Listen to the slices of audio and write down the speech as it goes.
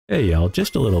Hey y'all,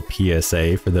 just a little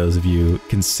PSA for those of you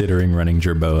considering running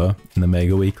Jerboa in the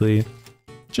Mega Weekly.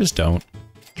 Just don't.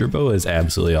 Jerboa is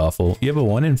absolutely awful. You have a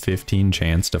 1 in 15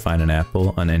 chance to find an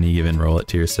apple on any given roll at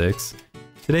tier 6.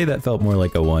 Today that felt more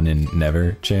like a 1 in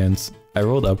never chance. I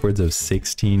rolled upwards of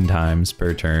 16 times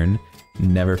per turn,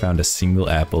 never found a single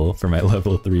apple for my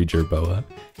level 3 Jerboa.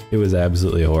 It was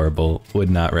absolutely horrible, would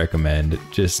not recommend,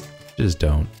 just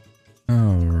don't.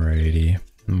 Alrighty,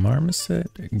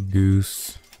 marmoset,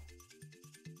 goose.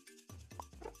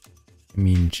 I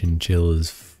mean, chinchilla's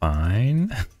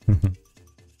fine.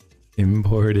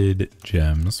 Imported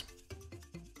gems.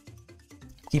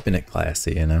 Keeping it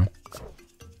classy, you know?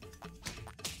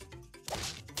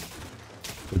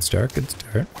 Good start, good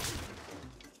start.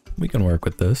 We can work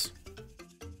with this.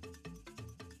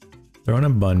 Throwing a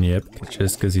bunyip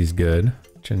just because he's good.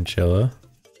 Chinchilla,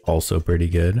 also pretty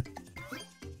good.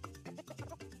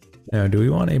 Now, do we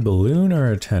want a balloon or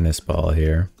a tennis ball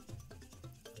here?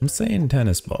 I'm saying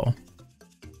tennis ball.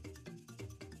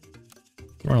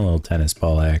 We're on a little tennis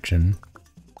ball action.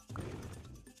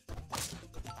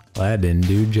 Well, that didn't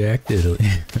do jack diddly.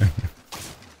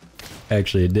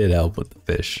 Actually, it did help with the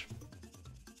fish.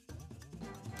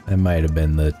 That might have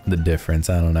been the difference,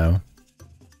 I don't know.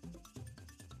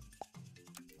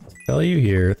 Tell you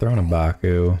here, throwing a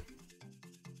Baku.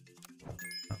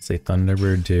 I'll say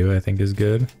Thunderbird too, I think is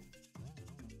good.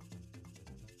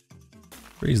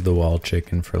 Freeze the wall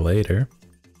chicken for later.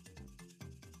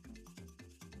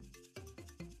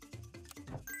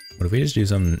 What if we just do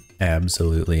something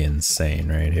absolutely insane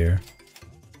right here?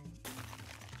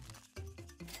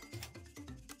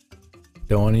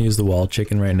 Don't want to use the wall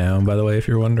chicken right now, by the way, if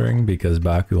you're wondering, because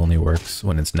Baku only works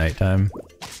when it's nighttime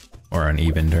or on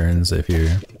even turns if you're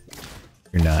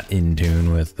not in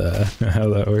tune with how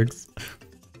that works.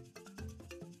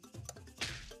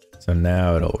 So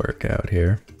now it'll work out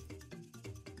here.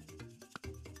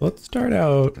 Let's start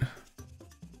out.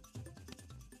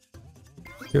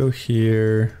 Go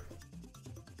here.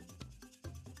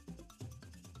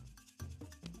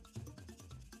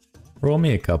 Roll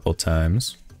me a couple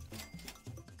times.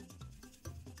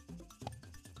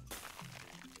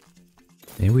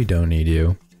 Maybe we don't need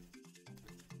you.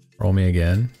 Roll me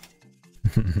again.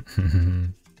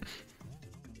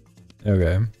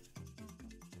 Okay.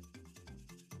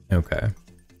 Okay.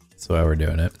 That's why we're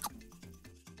doing it.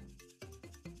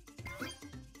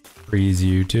 Freeze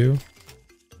you two.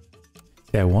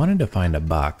 Yeah, I wanted to find a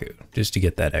Baku just to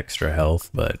get that extra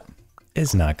health, but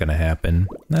it's not gonna happen.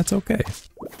 That's okay.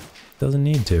 Doesn't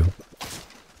need to.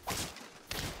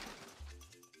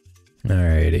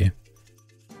 Alrighty.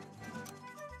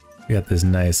 We got this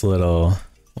nice little...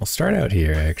 We'll start out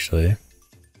here, actually. I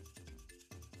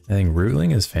think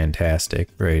rootling is fantastic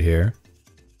right here.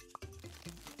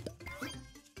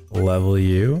 Level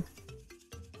you.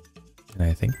 And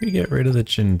I think we get rid of the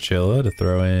chinchilla to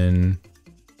throw in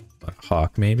a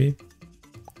hawk, maybe?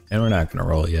 And we're not gonna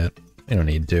roll yet. We don't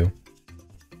need to.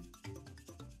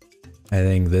 I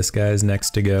think this guy's next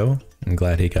to go. I'm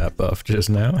glad he got buffed just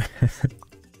now.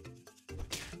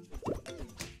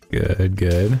 Good,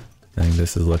 good. I think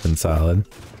this is looking solid.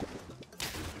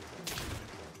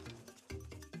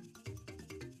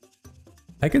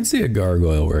 I could see a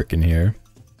gargoyle working here,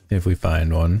 if we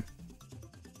find one.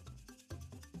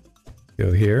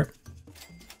 Go here.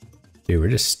 Dude, we're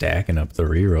just stacking up the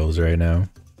rerolls right now.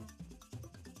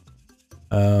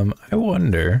 I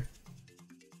wonder...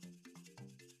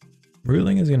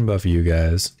 Ruling is gonna buff you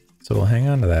guys, so we'll hang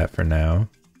on to that for now.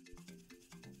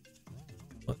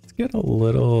 Let's get a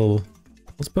little...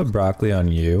 Let's put broccoli on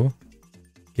you.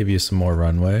 Give you some more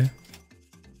runway.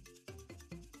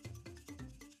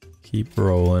 Keep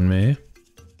rolling me.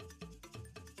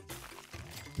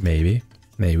 Maybe.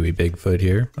 Maybe Bigfoot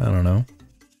here. I don't know.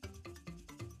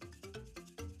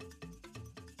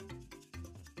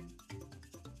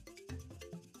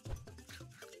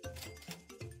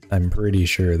 I'm pretty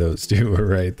sure those two were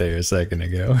right there a second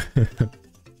ago.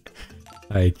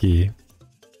 High key.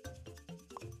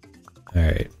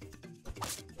 Alright.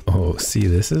 Oh, see,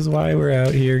 this is why we're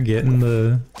out here getting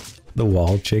the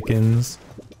wall chickens.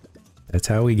 That's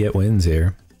how we get wins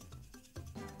here.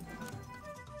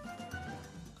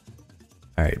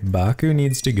 Alright, Baku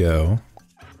needs to go.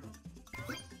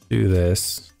 Do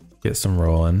this. Get some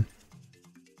rolling.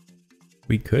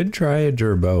 We could try a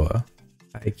Jerboa.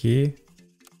 High key.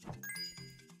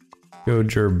 Go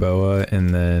Jerboa and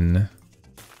then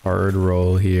hard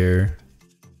roll here.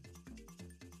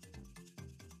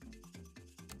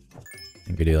 I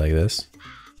think we do like this.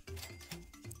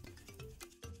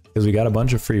 Because we got a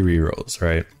bunch of free rerolls,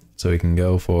 right? So we can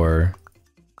go for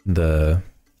the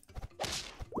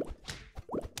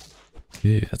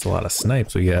Ew, that's a lot of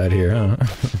snipes we got here, huh?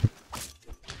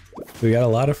 We got a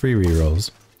lot of free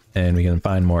rerolls, and we can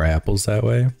find more apples that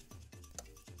way,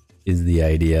 is the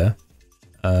idea.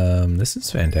 This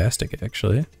is fantastic,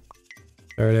 actually.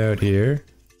 Start out here.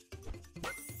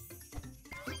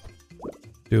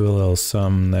 Do a little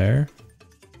sum there.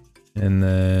 And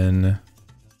then,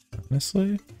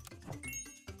 honestly,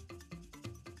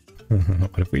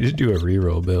 what if we just do a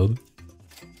reroll build?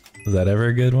 Was that ever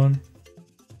a good one?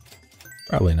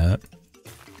 Probably not.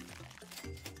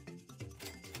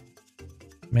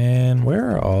 Man,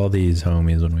 where are all these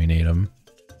homies when we need them?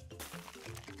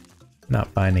 Not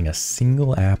finding a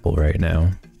single apple right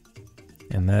now.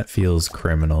 And that feels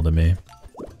criminal to me.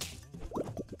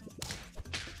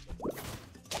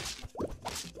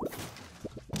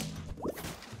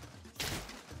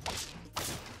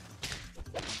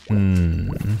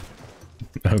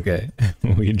 Okay,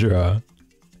 we draw.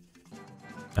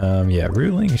 Yeah,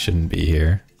 ruling shouldn't be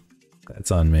here.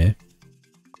 That's on me.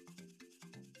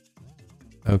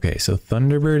 Okay, so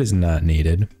Thunderbird is not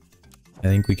needed. I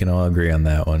think we can all agree on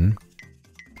that one.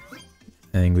 I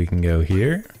think we can go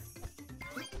here.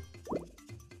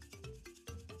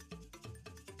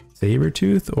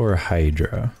 Sabertooth or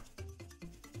Hydra?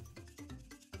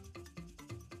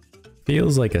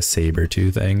 Feels like a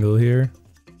Sabertooth angle here.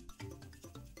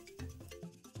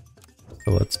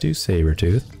 So let's do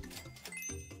Sabertooth.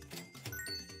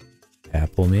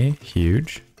 Apple me,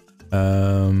 huge.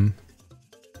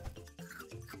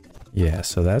 Yeah,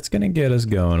 so that's gonna get us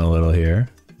going a little here.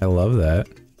 I love that.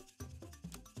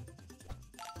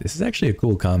 This is actually a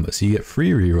cool combo. So you get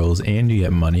free rerolls and you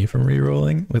get money from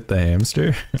rerolling with the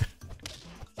hamster.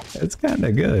 It's kind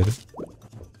of good.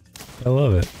 I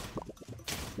love it.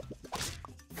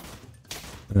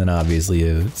 And then obviously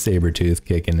a Sabertooth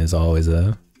kicking is always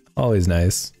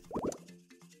nice.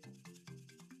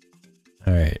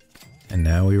 Alright. And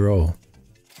now we roll.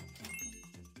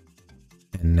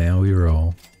 And now we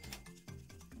roll.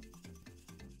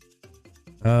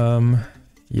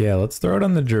 Yeah, let's throw it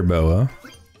on the Jerboa.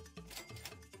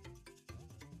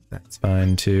 That's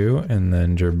fine too. And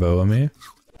then Jerboa me.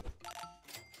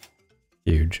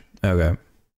 Huge. Okay.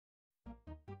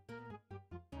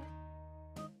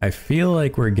 I feel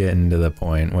like we're getting to the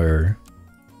point where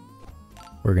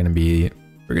we're gonna be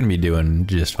doing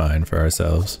just fine for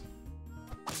ourselves.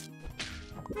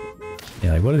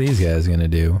 Yeah, like what are these guys gonna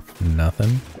do?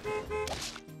 Nothing.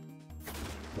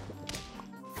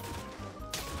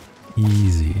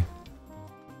 Easy.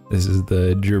 This is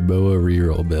the Jerboa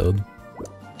reroll build,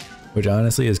 which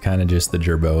honestly is kind of just the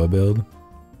Jerboa build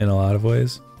in a lot of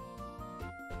ways.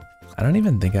 I don't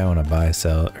even think I want to buy,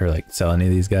 sell any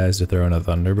of these guys to throw in a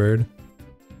Thunderbird.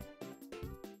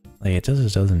 Like it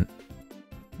just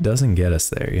doesn't get us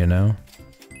there, you know?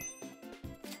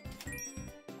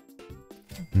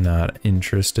 Not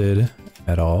interested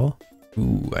at all.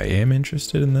 Ooh, I am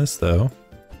interested in this though.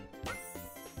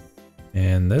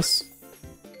 And this.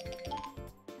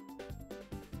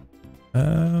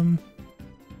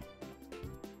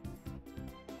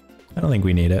 I don't think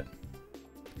we need it.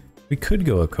 We could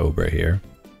go a Cobra here.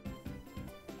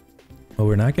 Well,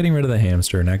 we're not getting rid of the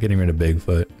hamster, not getting rid of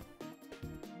Bigfoot.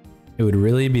 It would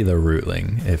really be the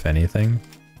rootling, if anything.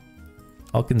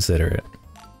 I'll consider it.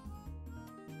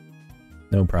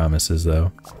 No promises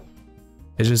though.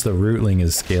 It's just the rootling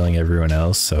is scaling everyone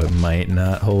else, so it might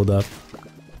not hold up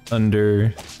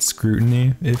under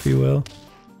scrutiny, if you will.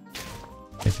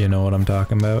 If you know what I'm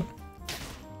talking about.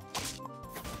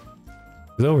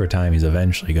 Because over time he's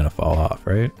eventually gonna fall off,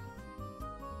 right?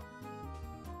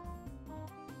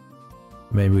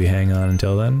 Maybe we hang on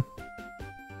until then.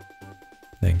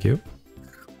 Thank you.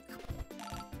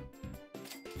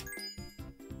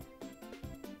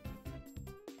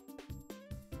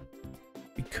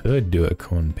 We could do a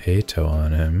Keto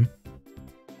on him.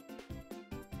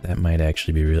 That might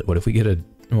actually be real. What if we get a...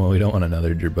 Well, we don't want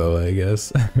another Jerboa, I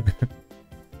guess.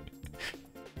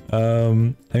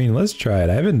 I mean, let's try it.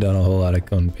 I haven't done a whole lot of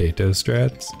Keto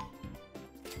strats.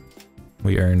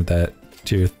 We earned that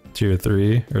tier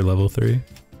 3 or level 3.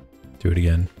 Do it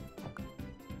again.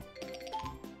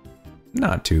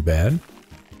 Not too bad.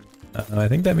 I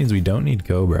think that means we don't need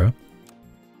Cobra.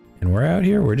 And we're out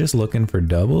here, we're just looking for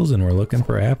doubles and we're looking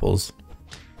for apples.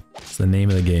 It's the name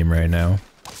of the game right now.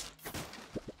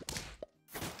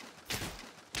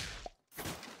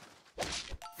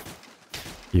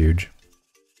 Huge.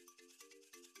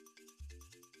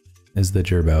 Is the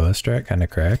Jerboa strat kind of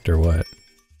cracked or what?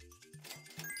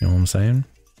 You know what I'm saying?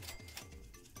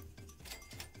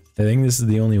 I think this is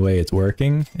the only way it's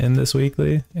working in this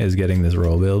weekly, is getting this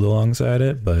roll build alongside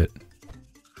it, but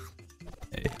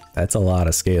hey, that's a lot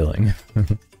of scaling.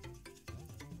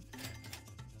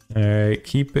 Alright,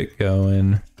 keep it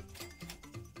going.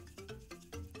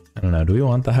 I don't know, do we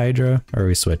want the Hydra or are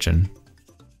we switching?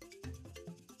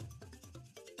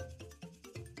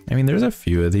 I mean, there's a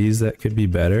few of these that could be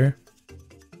better,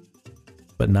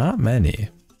 but not many.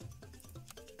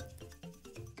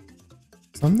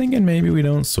 So I'm thinking maybe we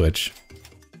don't switch.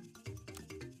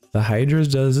 The Hydra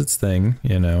does its thing,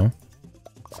 you know.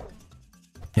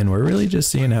 And we're really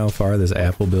just seeing how far this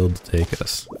apple build will take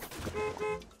us.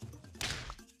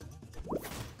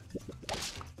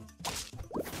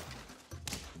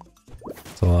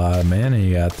 It's a lot of mana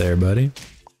you got there, buddy.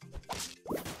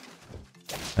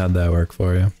 How'd that work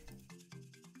for you?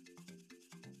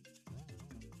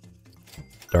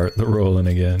 Start the rolling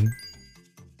again.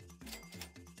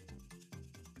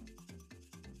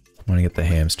 I want to get the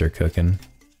hamster cooking.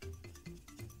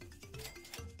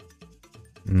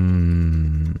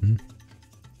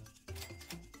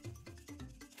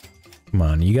 Come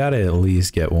on, you gotta at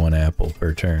least get one apple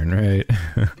per turn, right?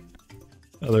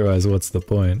 Otherwise, what's the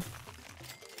point?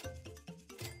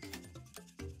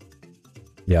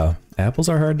 Yeah, apples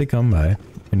are hard to come by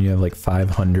when you have like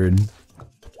 500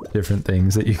 different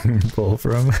things that you can pull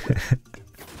from.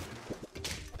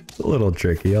 It's a little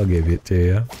tricky, I'll give it to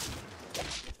you.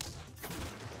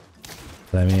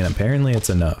 But I mean, apparently it's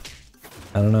enough.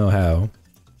 I don't know how.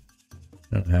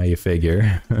 I don't know how you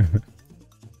figure.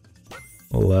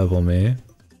 Level me.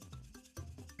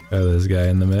 Throw this guy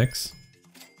in the mix.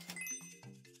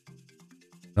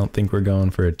 I don't think we're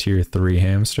going for a tier 3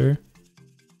 hamster.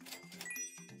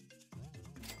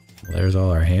 Well, there's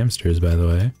all our hamsters, by the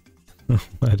way.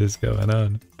 What is going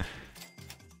on?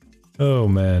 Oh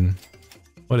man.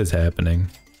 What is happening?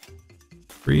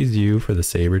 Freeze you for the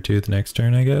Sabertooth next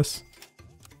turn, I guess?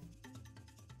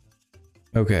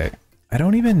 Okay. I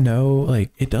don't even know,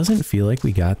 like, it doesn't feel like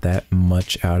we got that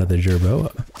much out of the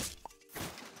Jerboa.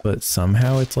 But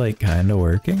somehow it's like kinda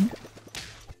working.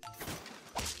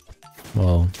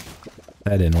 Well,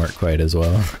 that didn't work quite as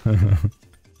well.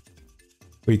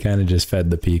 We kinda just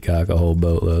fed the peacock a whole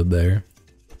boatload there.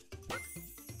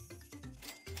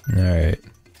 Alright.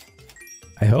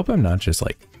 I hope I'm not just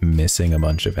like missing a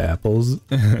bunch of apples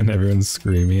and everyone's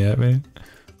screaming at me.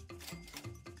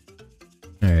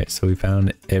 Alright, so we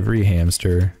found every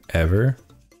hamster ever.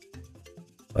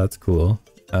 That's cool.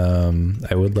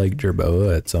 I would like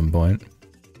Jerboa at some point.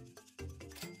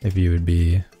 If you would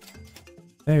be...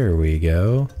 There we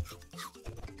go.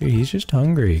 Dude, he's just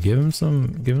hungry. Give him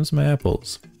some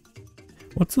apples.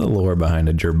 What's the lore behind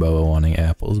a Jerboa wanting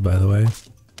apples, by the way?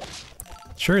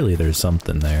 Surely there's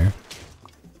something there.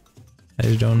 I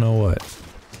just don't know what.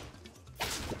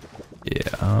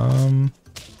 Yeah,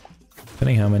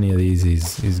 depending how many of these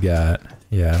he's got.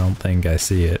 Yeah, I don't think I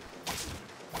see it.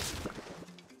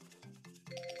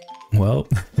 Well,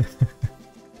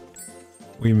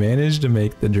 we managed to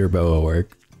make the Jerboa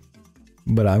work,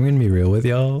 but I'm gonna be real with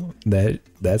y'all,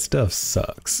 that stuff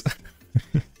sucks.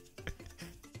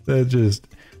 That just...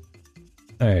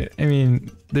 Alright, I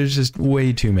mean, there's just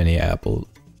way too many apples,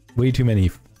 way too many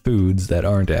foods that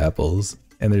aren't apples,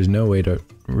 and there's no way to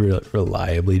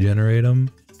reliably generate them.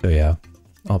 So yeah,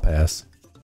 I'll pass.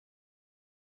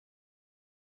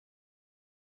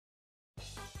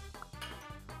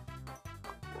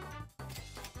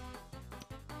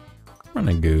 Run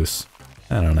a goose.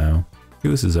 I don't know.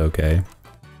 Goose is okay.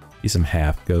 Be some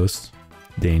half ghosts.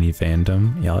 Danny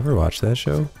Phantom. Y'all ever watch that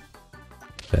show?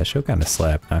 That show kind of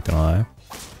slapped, not gonna lie.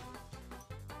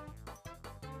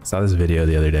 I saw this video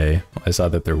the other day. I saw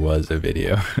that there was a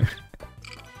video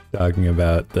talking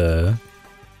about the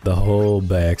whole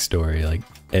backstory, like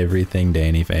everything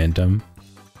Danny Phantom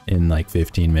in like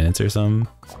 15 minutes or something.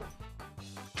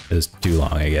 It was too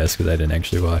long, I guess, because I didn't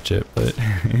actually watch it, but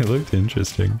it looked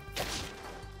interesting.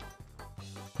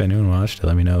 If anyone watched it,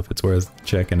 let me know if it's worth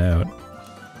checking out.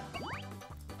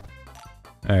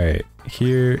 Alright,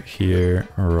 here,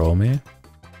 roll me.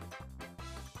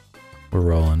 We're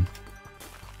rolling.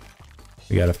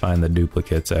 We gotta find the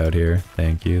duplicates out here.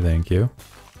 Thank you, thank you.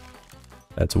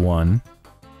 That's one.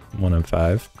 1 of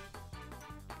 5.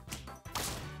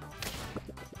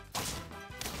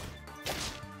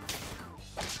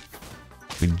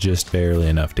 We just barely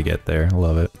enough to get there.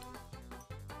 Love it.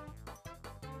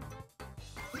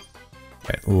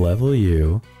 Alright, level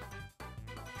you.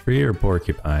 Tree or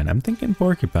porcupine? I'm thinking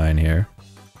porcupine here.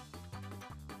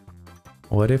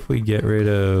 What if we get rid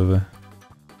of...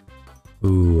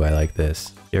 Ooh, I like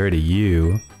this. Get rid of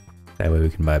you. That way we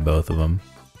can buy both of them.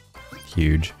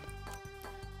 Huge.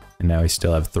 And now we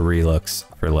still have 3 looks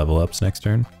for level ups next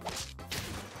turn.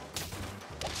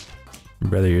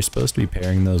 Brother, you're supposed to be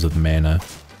pairing those with mana,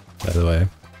 by the way.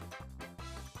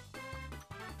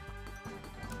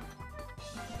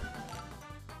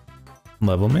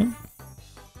 Level me.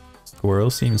 Squirrel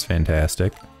seems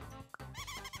fantastic.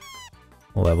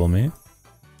 Level me.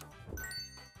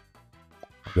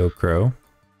 Go crow.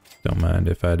 Don't mind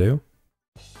if I do.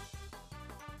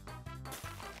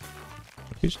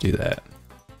 We should do that.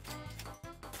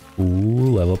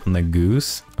 Ooh, level up on the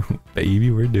goose.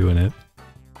 Baby, we're doing it.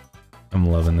 I'm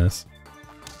loving this.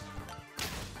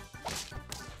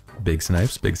 Big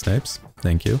snipes, big snipes.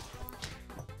 Thank you.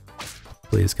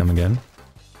 Please come again.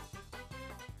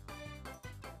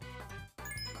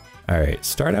 Alright,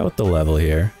 start out with the level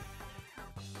here.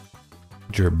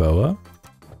 Jerboa.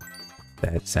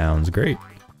 That sounds great.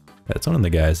 That's one of the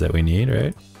guys that we need,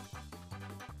 right?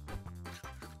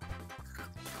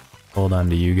 Hold on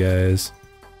to you guys.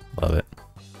 Love it.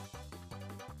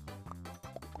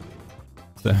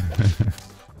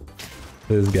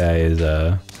 This guy is,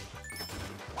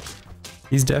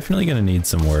 he's definitely gonna need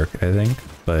some work, I think,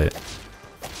 but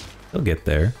he'll get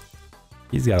there.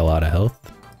 He's got a lot of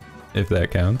health, if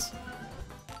that counts.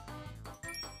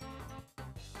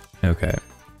 Okay.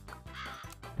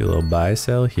 Do a little buy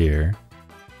sell here.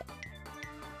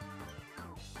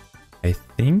 I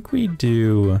think we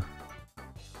do...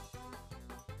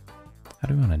 How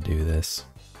do we want to do this?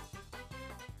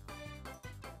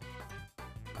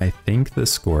 I think the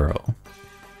squirrel.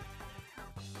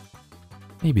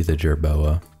 Maybe the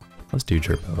Jerboa. Let's do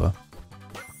Jerboa.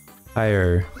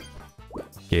 Higher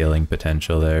scaling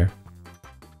potential there.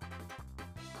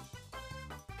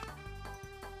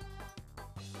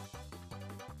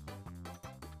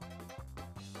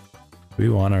 Do we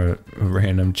want a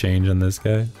random change on this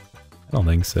guy? I don't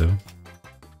think so.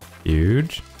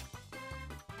 Huge.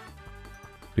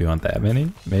 Do we want that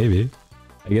many? Maybe.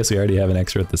 I guess we already have an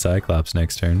extra with the Cyclops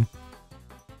next turn.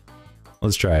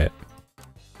 Let's try it.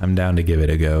 I'm down to give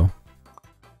it a go.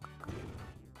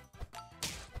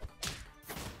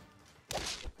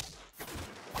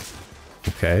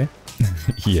 Okay.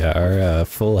 Yeah, our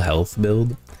full health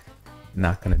build.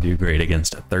 Not gonna do great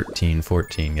against a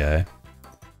 13-14 guy.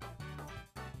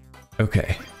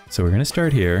 Okay, so we're gonna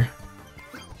start here.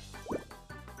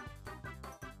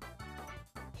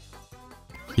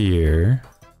 Here.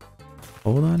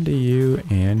 Hold on to you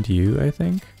and you, I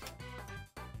think.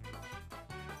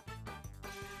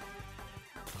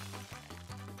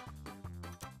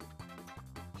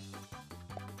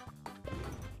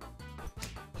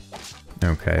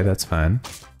 Okay, that's fine.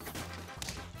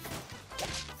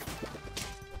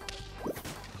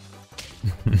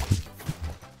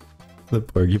 The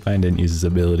porcupine didn't use his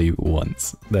ability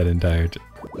once that entire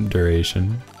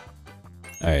duration.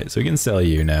 Alright, so we can sell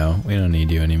you now. We don't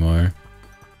need you anymore.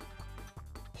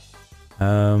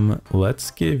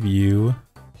 Let's give you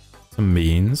some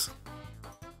beans.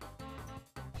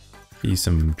 Give you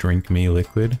some drink me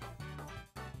liquid.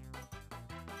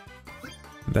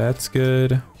 That's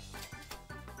good.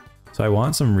 So I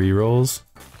want some rerolls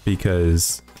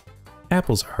because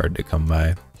apples are hard to come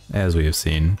by, as we have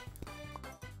seen.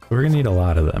 We're gonna need a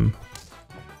lot of them.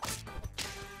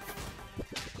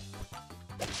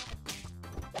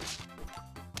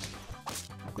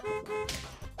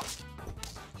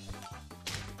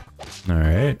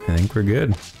 Alright, I think we're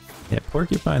good. Yeah,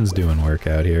 Porcupine's doing work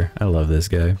out here. I love this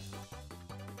guy.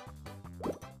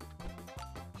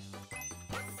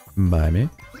 Buy me.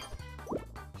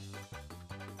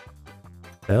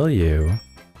 Sell you.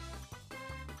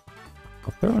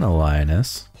 I'll throw in a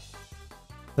lioness.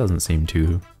 Doesn't seem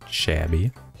too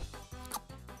shabby.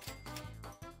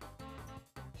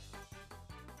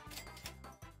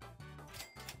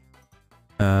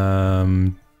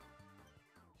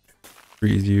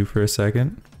 Freeze you for a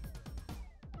second.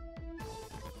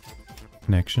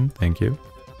 Connection, thank you.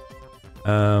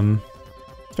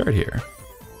 Start here.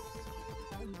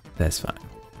 That's fine.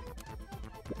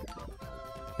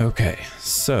 Okay,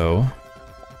 so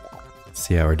let's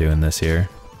see how we're doing this here.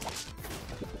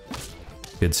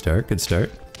 Good start, good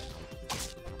start.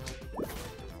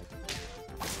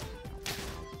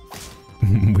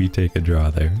 We take a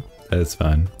draw there. That's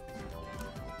fine.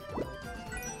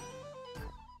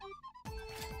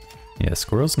 Yeah,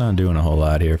 Squirrel's not doing a whole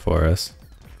lot here for us.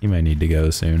 He might need to go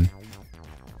soon.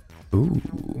 Ooh.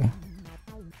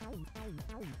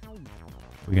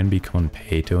 We're gonna be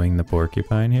Conpetoing the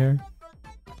porcupine here?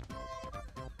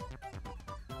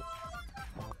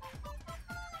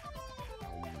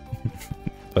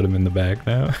 Put him in the back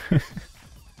now.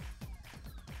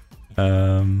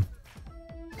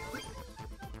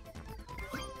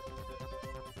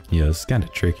 Yeah, this is kind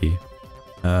of tricky.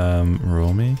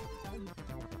 Roll me.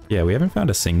 Yeah, we haven't found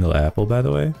a single apple, by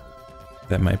the way.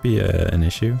 That might be an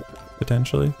issue,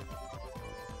 potentially.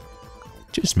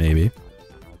 Just maybe.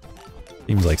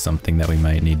 Seems like something that we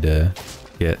might need to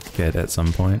get at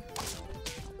some point.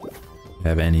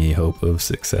 Have any hope of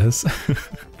success.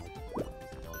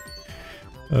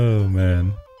 Oh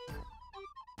man.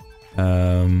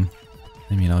 I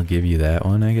mean, I'll give you that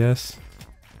one, I guess.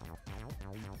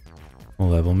 Will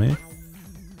level me.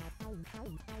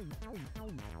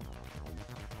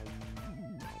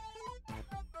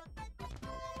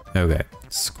 Okay,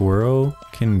 squirrel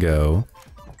can go.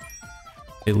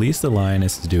 At least the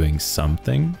lioness is doing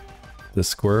something. The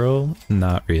squirrel,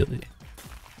 not really.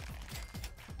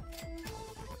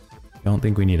 Don't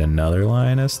think we need another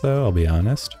lioness though, I'll be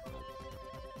honest.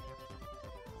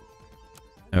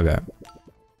 Okay.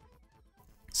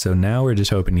 So now we're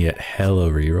just hoping to get hella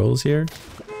rerolls here.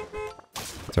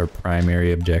 That's our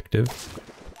primary objective.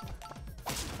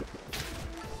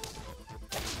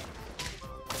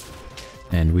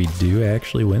 And we do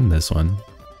actually win this one.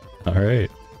 Alright.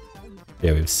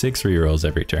 Yeah, we have 6 rerolls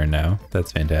every turn now.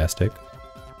 That's fantastic.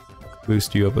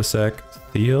 Boost you up a sec.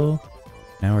 Steal.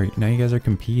 Now you guys are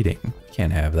competing.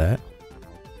 Can't have that.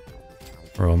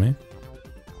 Roll me.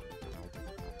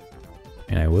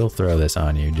 And I will throw this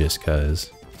on you just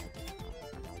cause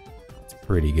it's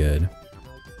pretty good.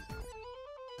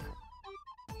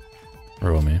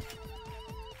 Roll me.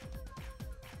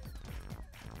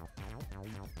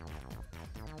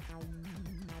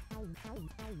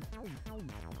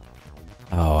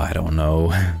 Oh, I don't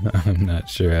know. I'm not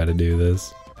sure how to do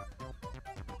this.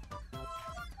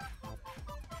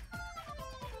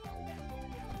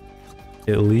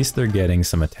 At least they're getting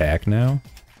some attack now.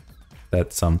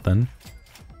 That's something.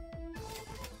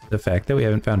 The fact that we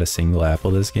haven't found a single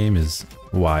apple this game is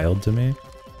wild to me.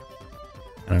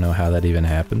 I don't know how that even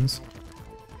happens.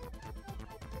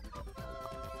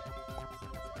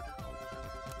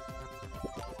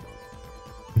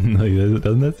 Like,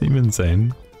 doesn't that seem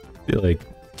insane? I feel like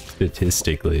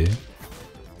statistically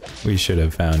we should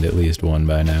have found at least one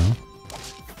by now.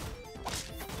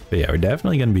 But yeah, we're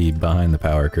definitely going to be behind the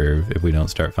power curve if we don't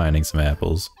start finding some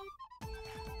apples.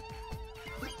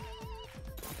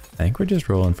 I think we're just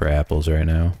rolling for apples right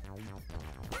now.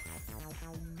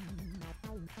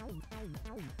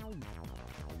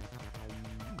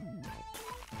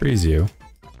 Freeze you.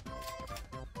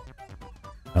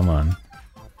 Come on.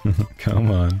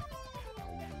 Come on.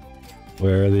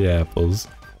 Where are the apples?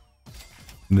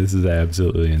 This is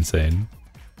absolutely insane.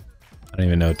 I don't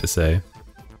even know what to say.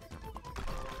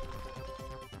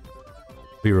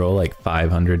 We roll like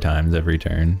 500 times every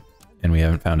turn, and we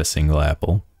haven't found a single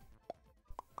apple.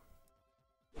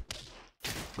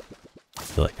 I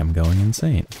feel like I'm going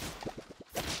insane.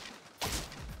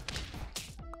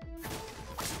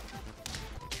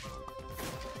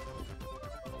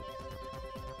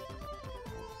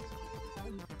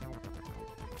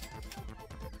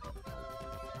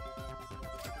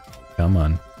 Come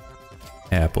on.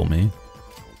 Apple me.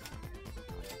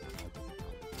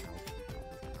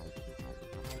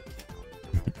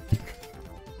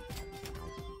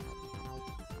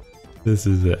 This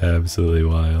is absolutely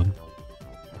wild.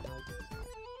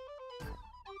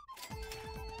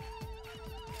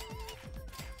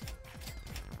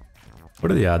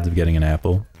 What are the odds of getting an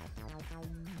apple?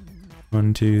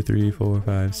 1, 2, 3, 4,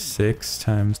 5, 6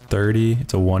 times 30.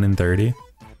 It's a 1 in 30.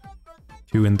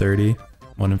 2 in 30.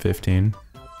 1 in 15.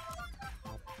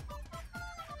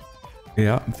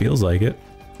 Yeah, feels like it.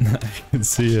 I can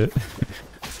see it.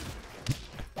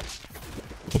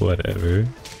 Whatever.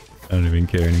 I don't even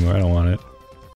care anymore. I don't want it.